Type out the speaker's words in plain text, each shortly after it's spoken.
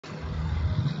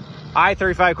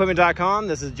i35equipment.com.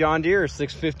 This is John Deere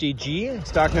 650G,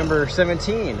 stock number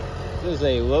 17. This is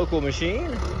a local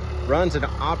machine, runs and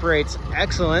operates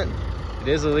excellent. It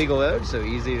is a legal load, so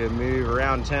easy to move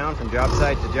around town from job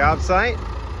site to job site.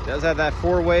 It does have that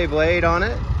 4-way blade on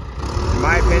it. In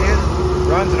my opinion,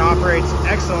 runs and operates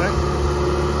excellent.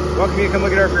 Welcome you to come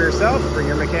look at it for yourself. Bring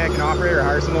your mechanic and operator, or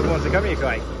hire some local ones to come if you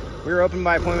like. We're open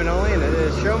by appointment only, and it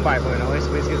is shown by appointment only, so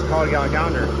please give us a call to get on the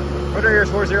calendar. Order here is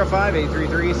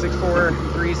 405-833-6437. If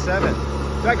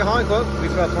you'd like a hauling quote,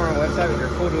 please fill out the form on the website with your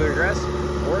full delivery address,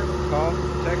 or call,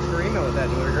 text, or email with that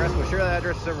delivery address. We'll share that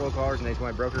address with several callers and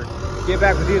nationwide broker. Get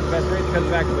back with you at the best rate that comes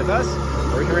back with us,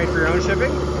 or you can arrange for your own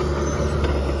shipping,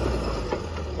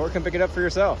 or come pick it up for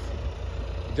yourself.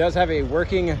 It does have a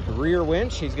working rear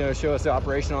winch. He's going to show us the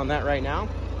operation on that right now.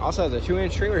 Also has a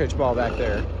 2-inch trailer hitch ball back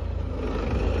there.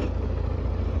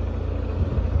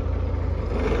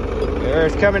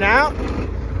 There's coming out.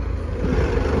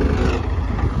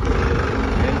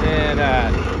 And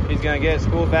then he's going to get it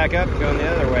spooled back up and going the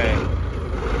other way.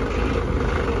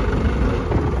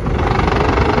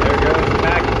 There goes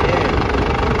back in.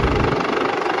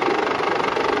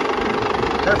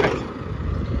 Perfect.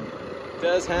 It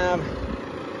does have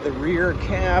the rear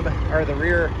cab, or the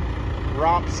rear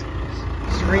ROPS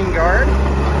screen guard.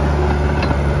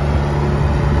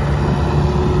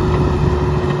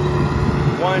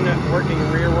 One working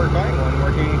rear work light, one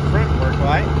working front work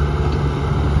light.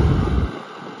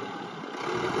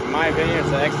 In my opinion, it's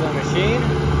an excellent machine.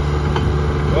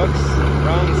 Looks,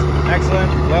 runs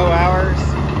excellent, low hours.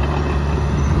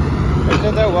 If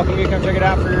so, welcome you to come check it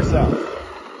out for yourself.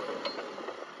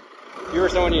 If you or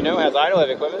someone you know has idle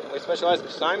heavy equipment, we specialize in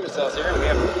consignment sales here, and we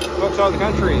have folks all over the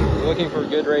country looking for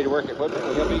good, ready-to-work equipment.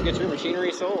 We help you get your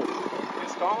machinery sold. Give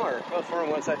us a call or fill out the form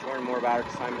on the website to learn more about our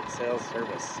consignment sales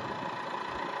service.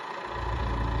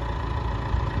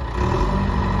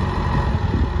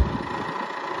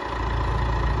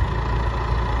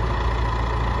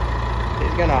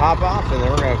 He's going to hop off, and then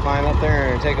we're going to climb up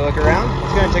there and take a look around.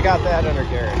 Let's go and check out that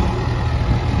undercarriage.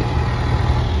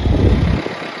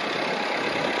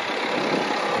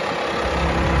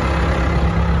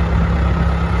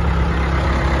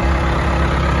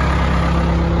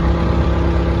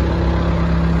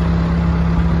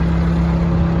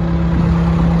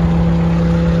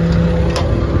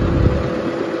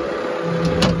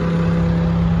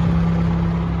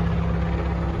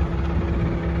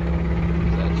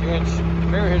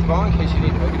 Trailer hitch ball in case you need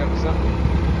to hook it up to something.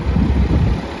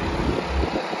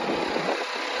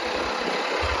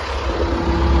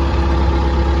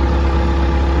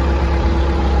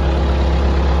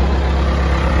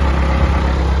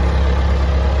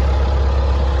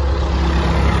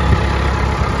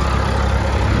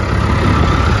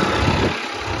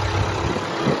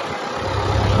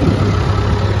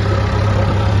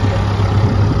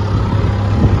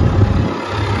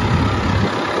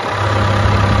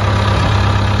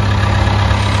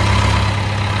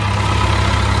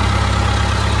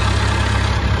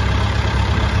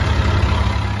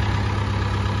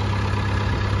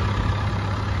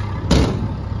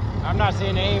 I'm not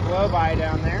seeing any blow by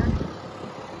down there.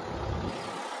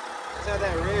 Let's have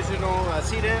that original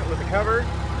sealant with the cover.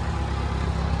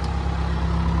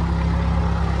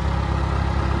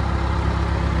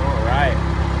 Alright,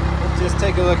 let's just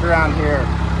take a look around here.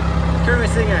 Currently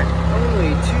sitting at only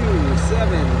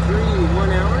 2,731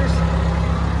 hours.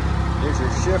 There's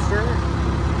your shifter,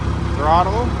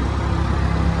 throttle.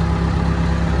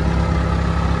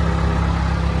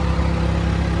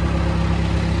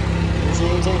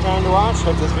 Take time to watch.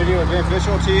 Hope this video was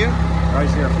beneficial to you. Alright,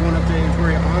 see our full update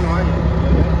inventory online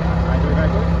at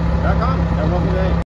i35equipment.com. Have a wonderful day.